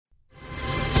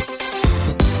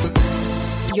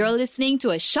You're listening to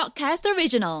a Shockcast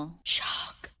original.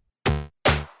 Shock.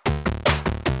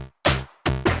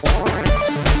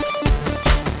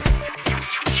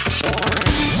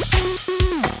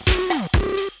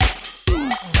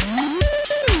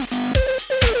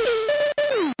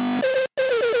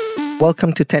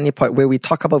 Welcome to Tennypot, where we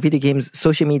talk about video games,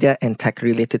 social media, and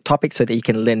tech-related topics so that you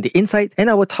can learn the insight and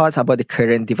our thoughts about the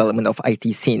current development of IT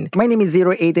scene. My name is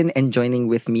Zero Aiden, and joining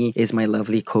with me is my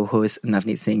lovely co-host,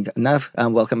 Navneet Singh. Nav,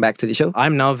 welcome back to the show.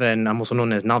 I'm Nav, and I'm also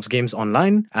known as Nav's Games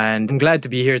Online, and I'm glad to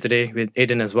be here today with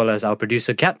Aiden as well as our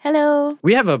producer, Kat. Hello.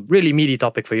 We have a really meaty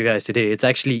topic for you guys today. It's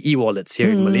actually e-wallets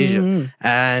here in Malaysia.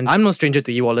 And I'm no stranger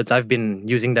to e-wallets. I've been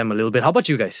using them a little bit. How about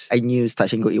you guys? I use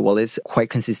Touch 'n Go e-wallets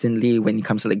quite consistently when it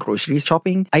comes to like grocery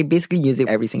shopping. I basically use it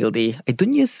every single day. I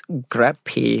don't use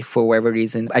GrabPay for whatever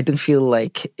reason. I don't feel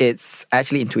like it's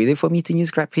actually intuitive for me to use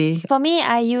GrabPay. For me,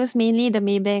 I use mainly the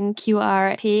Maybank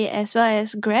QR Pay as well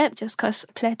as Grab just because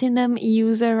Platinum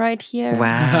user right here. Wow.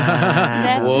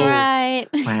 That's Whoa. right.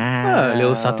 Wow. A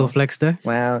little subtle flex there.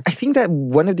 Wow. I think that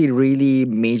one of the really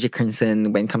major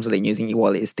concern when it comes to like using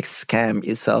e-wallet is the scam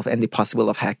itself and the possible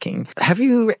of hacking. Have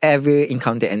you ever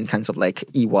encountered any kinds of like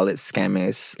e-wallet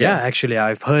scammers? Yeah, actually,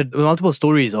 I've heard multiple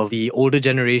stories of the older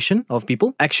generation of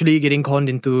people actually getting conned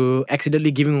into accidentally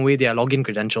giving away their login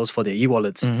credentials for their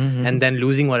e-wallets and then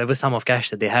losing whatever sum of cash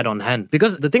that they had on hand.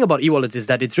 Because the thing about e-wallets is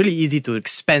that it's really easy to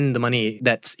spend the money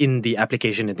that's in the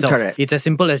application itself. Correct. It's as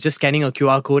simple as just scanning a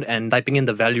QR code and typing in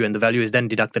the value, and the value is then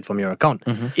deducted from your account.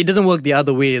 It doesn't work the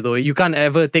other way though. You can't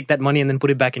ever take that money and then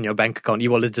put it back in your bank account.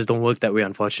 E-wallets just don't work that way,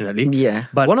 unfortunately. Yeah.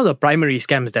 But one of the primary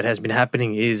scams that has been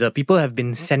happening is people have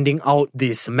been sending out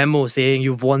this memo saying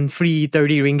you've won free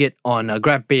 30 ringgit on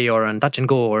GrabPay or on Touch 'n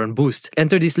Go or on Boost.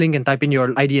 Enter this link and type in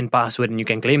your ID and password and you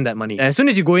can claim that money. As soon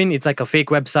as you go in, it's like a fake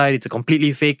website. It's a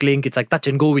completely fake link. It's like Touch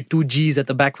 'n Go with 2 Gs at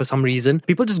the back for some reason.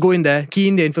 People just go in there, key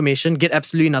in their information, get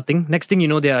absolutely nothing. Next thing you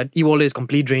know, their e-wallet is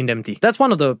completely drained empty. That's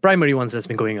one of the primary ones that's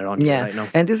been going around here right now.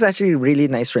 And this is actually a really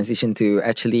nice transition to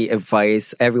actually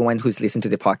advise everyone who's listened to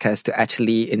the podcast to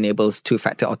actually enable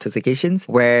two-factor authentications,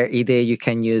 where either you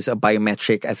can use a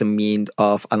biometric as a means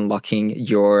of unlocking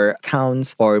your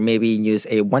accounts, or maybe use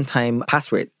a one-time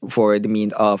password for the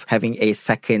means of having a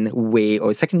second way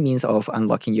or second means of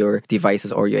unlocking your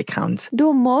devices or your accounts.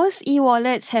 Do most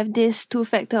e-wallets have this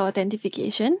two-factor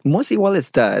authentication? Most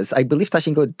e-wallets does. I believe Touch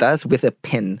 'n Go does with a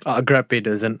PIN. GrabPay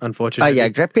doesn't, unfortunately. Yeah,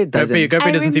 GrabPay doesn't.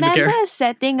 GrabPay doesn't seem to care. I remember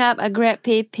setting up a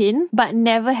GrabPay PIN but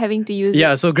never having to use it.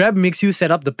 Yeah, so Grab makes you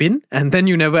set up the PIN and then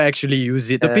you never actually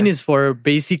use it. The PIN is for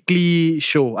basically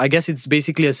show. I guess it's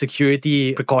basically a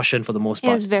security precaution for the most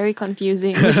part. It's very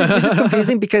confusing. Which is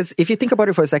confusing because if you think about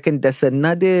it for a second, there's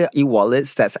another e-wallet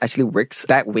that actually works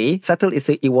that way. Settle is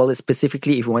an e-wallet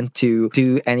specifically if you want to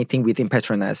do anything within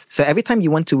Petronas. So every time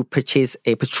you want to purchase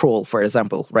a petrol, for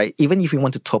example, right? Even if you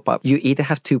want to top up, you either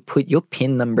have to put your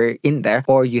PIN number in there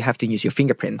or you have to use your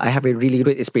fingerprint. I have a really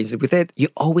good experience with it. You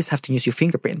always have to use your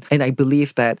fingerprint. And I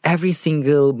believe that every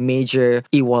single major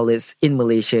e-wallets in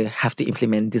Malaysia have to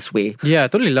implement this way. Yeah,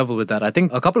 totally level with that. I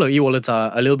think a couple of e-wallets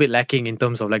are a little bit lacking in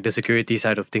terms of like the security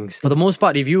side of things. For the most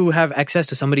part, if you have access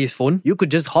to somebody's phone, you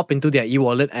could just hop into their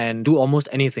e-wallet and do almost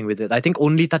anything with it. I think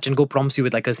only Touch 'n Go prompts you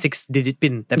with like a 6-digit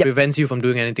PIN that prevents you from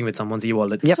doing anything with someone's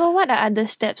e-wallet. Yep. So what are other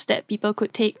steps that people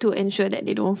could take to ensure that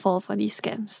they don't fall for these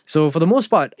scams? So for the most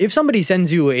part, if somebody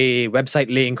sends you a website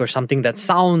link or something that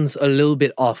sounds a little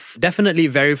bit off, definitely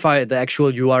verify the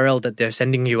actual URL that they're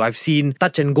sending you. I've seen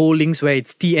Touch 'n Go links where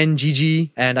it's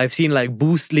TNGG, and I've seen like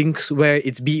Boost links where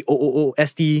it's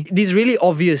BOOOST. These really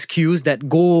obvious cues that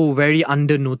go very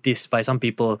under notice by some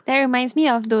people. That reminds me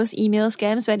of those email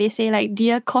scams where they say like,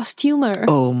 "Dear costumer."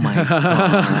 Oh my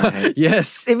God.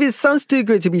 Yes. If it sounds too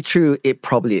good to be true, it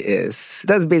probably is.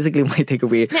 That's basically my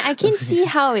takeaway. Now, I can see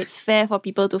how it's fair for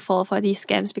people to fall for these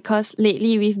scams because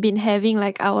lately we've been having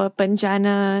like our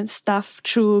Panjana stuff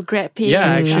through GrabPay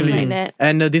Yeah, and actually. stuff like that.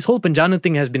 And this whole Panjana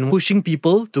thing has been pushing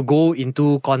people to go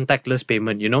into contactless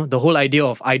payment, you know? The whole idea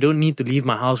of I don't need to leave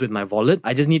my house with my wallet.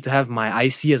 I just need to have my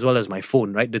IC as well as my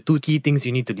phone, right? The two key things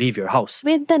you need to leave your house.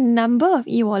 With the number of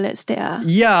e-wallets there are.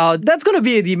 Yeah, that's going to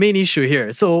be the main issue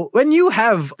here. So when you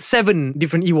have 7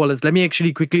 different e-wallets, let me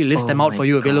actually quickly list them out for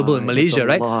you available in God, Malaysia, that's a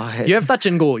right? lot. You have Touch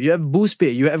 'n Go, you have Boost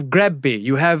Pay, you have GrabPay,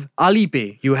 you have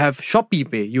Alipay, you have Shopee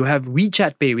Pay, you have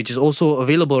WeChat Pay, which is also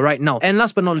available right now. And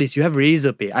last but not least, you have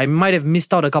Razer Pay. I might have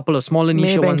missed out a couple of smaller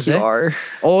niche Maybank ones there. QR.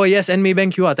 Oh yes, and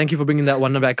Maybank QR. Thank you for bringing that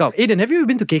one back up. Aiden, have you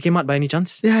been to KK Mart by any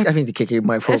chance? Yeah, I've been to KK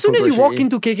Mart for As soon as you groceries. walk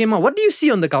into KKMart, what do you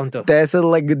see on the counter? There's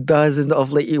like a dozen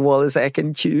of like e-wallets I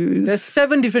can choose. There's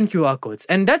 7 different QR codes,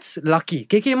 and that's lucky.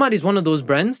 KKMart is one of those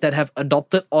brands that have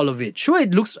adopted all of it. Sure,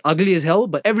 it looks ugly as hell,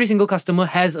 but every single customer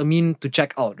has a mean to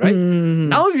check out, right?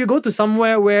 Now, if you go to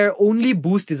somewhere where only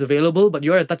Boost is available, but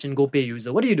you're a Touch and Go Pay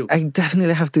user, what do? I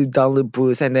definitely have to download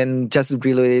Boost and then just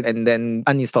reload it and then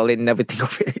uninstall it and never think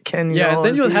of it again. Yeah,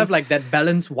 then you'll have like that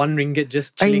balance 1 ringgit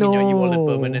just chilling in your e-wallet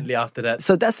permanently after that.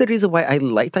 So that's the reason why I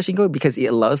like Touch and Go, because it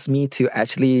allows me to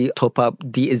actually top up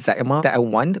the exact amount that I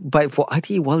want. But for other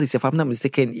e-wallets, if I'm not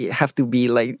mistaken, it have to be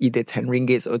like either 10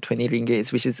 ringgits or 20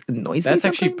 ringgits, which is annoys me. That's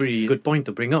actually a pretty good point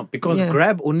to bring up, because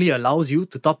Grab only allows you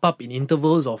to top up in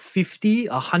intervals of 50,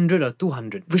 100 or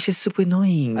 200. Which is super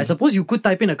annoying. I suppose you could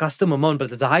type in a custom amount, but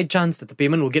there's a high chance that the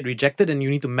payment will get rejected and you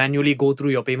need to manually go through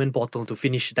your payment portal to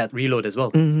finish that reload as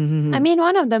well. I mean,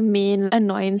 one of the main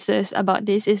annoyances about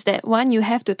this is that one, you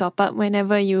have to top up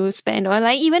whenever you spend, or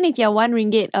like even if you're 1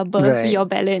 ringgit above your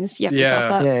balance, you have to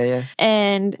top up.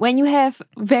 And when you have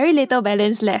very little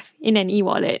balance left in an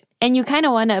e-wallet, and you kind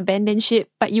of want to abandon ship,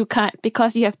 but you can't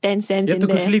because you have 10 cents in there. You have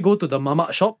to quickly go to the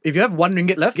mama shop. If you have 1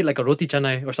 ringgit left, get like a roti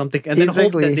canai or something, and then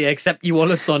hope that they accept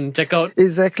e-wallets on checkout.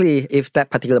 Exactly. If that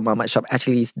particular mama shop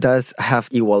actually does have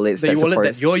e-wallets, the e-wallet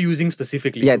that you're using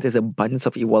specifically. Yeah, there's abundance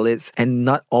of e-wallets, and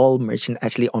not all merchants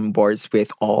actually on boards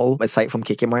with all, aside from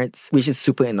KKMart's, which is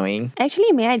super annoying.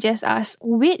 Actually, may I just ask,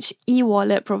 which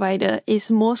e-wallet provider is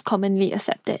most commonly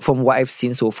accepted? From what I've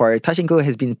seen so far, Touch and Go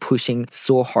has been pushing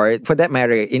so hard. For that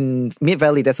matter, in Mid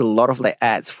Valley, there's a lot of like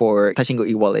ads for Touch and Go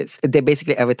e-wallets. They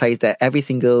basically advertise that every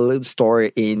single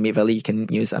store in Mid Valley you can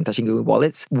use Touch and Go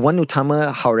e-wallets. One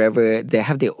Utama, however, they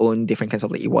have their own different kinds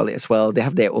of like e-wallet as well. They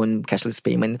have their own cashless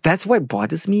payment. That's what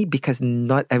bothers me, because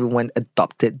not everyone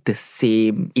adopted the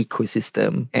same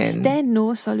ecosystem. And is there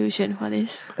no solution for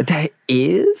this? There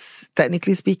is,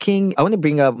 technically speaking. I want to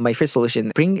bring up my first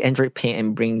solution. Bring Android Pay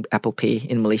and bring Apple Pay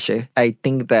in Malaysia. I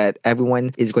think that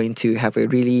everyone is going to have a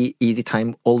really easy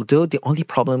time, although the only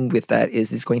problem with that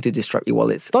is it's going to disrupt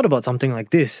e-wallets. Thought about something like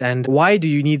this, and why do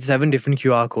you need 7 different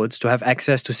QR codes to have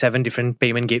access to 7 different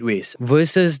payment gateways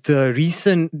versus the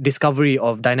recent discovery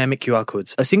of dynamic QR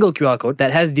codes? A single QR code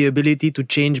that has the ability to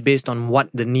change based on what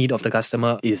the need of the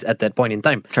customer is at that point in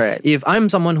time. Correct. If I'm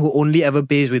someone who only ever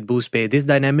pays with Boost Pay, this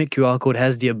dynamic QR code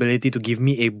has the ability to give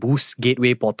me a Boost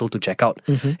gateway portal to check out.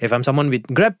 If I'm someone with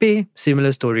Grab Pay,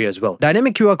 similar story as well.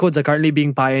 Dynamic QR codes are currently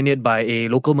being pioneered by a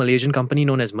local Malaysian company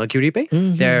known as Mercury Pay.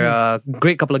 They're a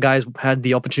great couple of guys. Had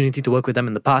the opportunity to work with them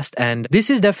in the past, and this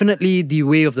is definitely the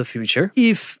way of the future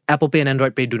if Apple Pay and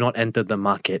Android Pay do not enter the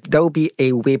market. That would be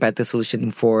a way better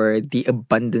solution for the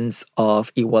abundance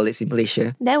of e-wallets in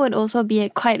Malaysia. That would also be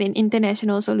quite an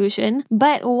international solution.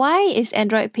 But why is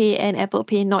Android Pay and Apple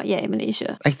Pay not yet in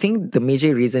Malaysia? I think the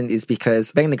major reason is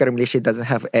because Bank Negara Malaysia doesn't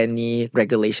have any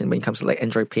regulation when it comes to like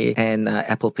Android Pay and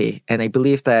Apple Pay. And I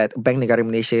believe that Bank Negara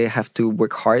Malaysia have to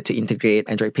work hard to integrate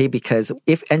Android Pay, because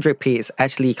if Android Pay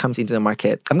actually comes into the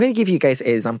market, I'm going to give you guys an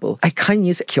example. I can't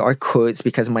use QR codes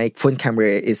because my phone camera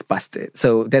is busted.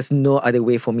 So there's no other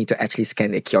way for me to actually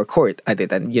scan a QR code other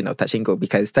than, Touch and Go,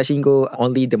 because Touch and Go,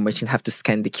 only the merchant have to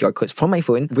scan the QR codes from my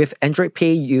phone. With Android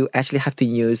Pay, you actually have to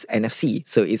use NFC.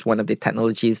 So it's one of the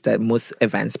technologies that most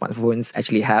advanced smartphones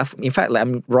actually have. In fact, like,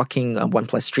 I'm rocking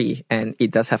OnePlus 3 and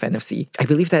it does have NFC. I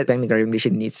believe that Bank Negara Malaysia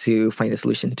needs to find a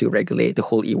solution to regulate the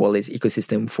whole e-wallets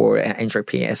ecosystem for Android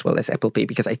Pay as well as Apple Pay,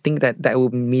 because I think that will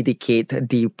mitigate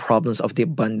the problems of the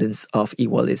abundance of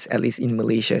e-wallets, at least in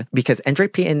Malaysia. Because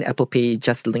Android Pay and Apple Pay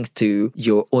just link to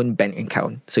your own bank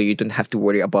account. So you don't have to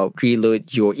worry about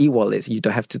reload your e-wallets. You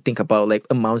don't have to think about like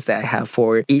amounts that I have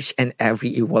for each and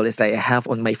every e-wallet that I have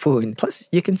on my phone. Plus,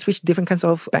 you can switch different kinds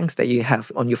of banks that you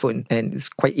have on your phone, and it's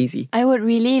quite easy. I would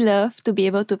really love to be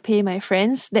able to pay my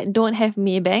friends that don't have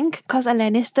Maybank, because a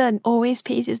Lannister always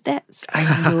pays his debts. I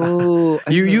know.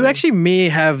 You actually may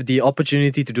have the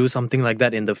opportunity to do something like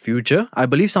that in the future. I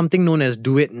believe something known as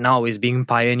Do It Now is being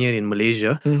pioneered in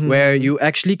Malaysia, where you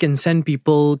actually can send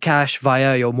people cash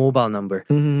via your mobile number.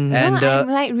 And I'm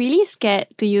like really scared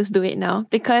to use Do It Now,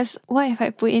 because what if I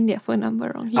put in their phone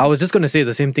number wrong? I was just going to say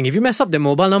the same thing. If you mess up their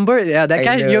mobile number, that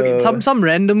cash, some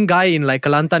random guy in like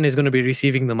Kelantan is going to be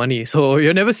receiving the money. So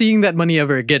you're never seeing that money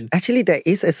ever again. Actually, there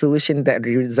is a solution that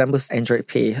resembles Android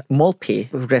Pay. MallPay,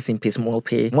 rest in peace,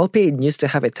 MallPay. MallPay used to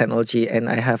have a technology technology, and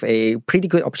I have a pretty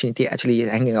good opportunity actually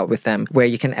hanging out with them, where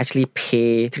you can actually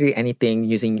pay through anything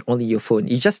using only your phone.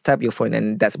 You just tap your phone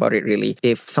and that's about it, really.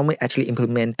 If someone actually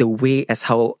implement the way as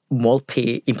how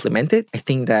MallPay implemented, I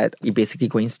think that it basically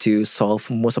going to solve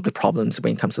most of the problems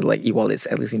when it comes to like e-wallets,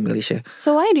 at least in Malaysia.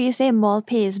 So why do you say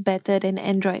MallPay is better than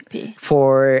Android Pay?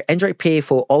 For Android Pay,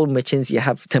 for all merchants, you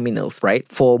have terminals, right?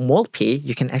 For MallPay,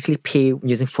 you can actually pay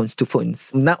using phones to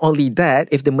phones. Not only that,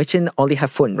 if the merchant only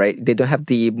have phone, right? They don't have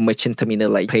the merchant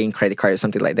terminal like paying credit card or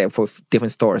something like that for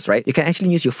different stores, right? You can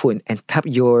actually use your phone and tap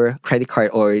your credit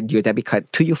card or your debit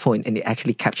card to your phone, and it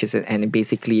actually captures it and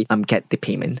basically get the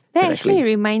payment. That actually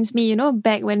reminds me,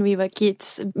 back when we were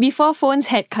kids, before phones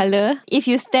had color, if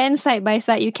you stand side by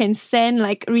side, you can send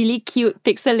like really cute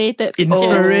pixelated pictures.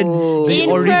 The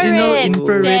original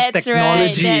infrared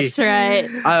technology. That's right.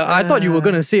 I thought you were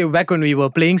going to say back when we were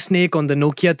playing Snake on the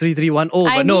Nokia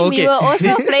 3310, but no, okay. We were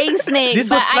also playing Snake. This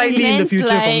was slightly in the future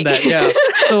from that, yeah.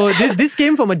 So this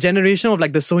came from a generation of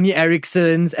like the Sony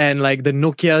Ericssons and like the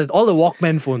Nokias, all the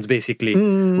Walkman phones basically,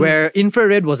 where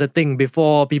infrared was a thing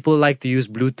before people liked to use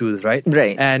Bluetooth, right?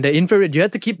 Right. And the infrared, you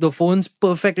had to keep the phones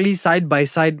perfectly side by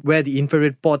side where the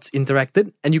infrared ports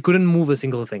interacted, and you couldn't move a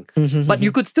single thing. But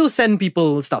you could still send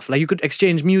people stuff, like you could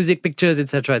exchange music, pictures,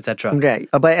 etc., etc. Right.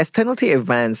 But as technology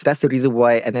advanced, that's the reason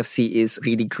why NFC is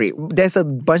really great. There's a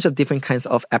bunch of different kinds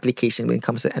of application when it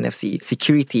comes to NFC.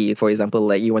 Security, for example,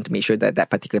 like you want to make sure that that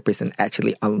particular person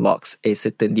actually unlocks a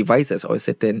certain devices or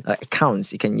certain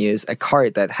accounts. You can use a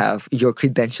card that have your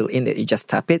credential in it. You just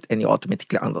tap it and it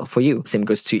automatically unlock for you. Same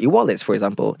goes to e-wallets, for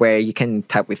example, where you can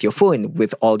tap with your phone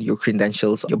with all your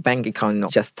credentials, your bank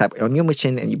account, just tap on your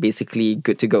merchant and you're basically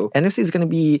good to go. NFC is going to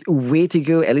be way to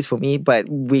go, at least for me, but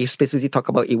we specifically talk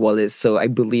about e-wallets, so I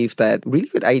believe that really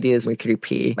good ideas, Mercury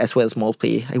Pay as well as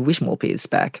MallPay. I wish MallPay is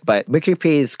back, but Mercury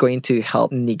Pay is going to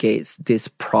help negate this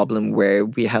problem where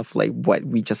we have like what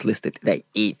we just listed, like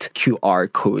 8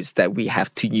 QR codes that we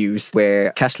have to use,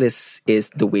 where cashless is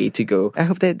the way to go. I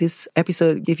hope that this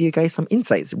episode give you guys some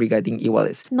insights regarding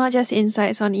e-wallets. Not just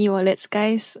insights on e-wallets,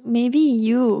 guys. Maybe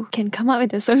you can come up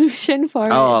with a solution for us.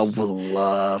 Oh, we'll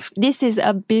love. This is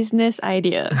a business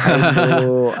idea.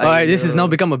 Alright, this has now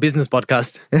become a business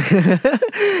podcast.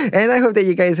 And I hope that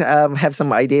you guys have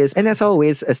some ideas. And as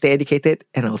always, stay educated,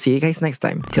 and I'll see you guys next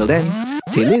time. Till then,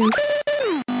 toodaloo.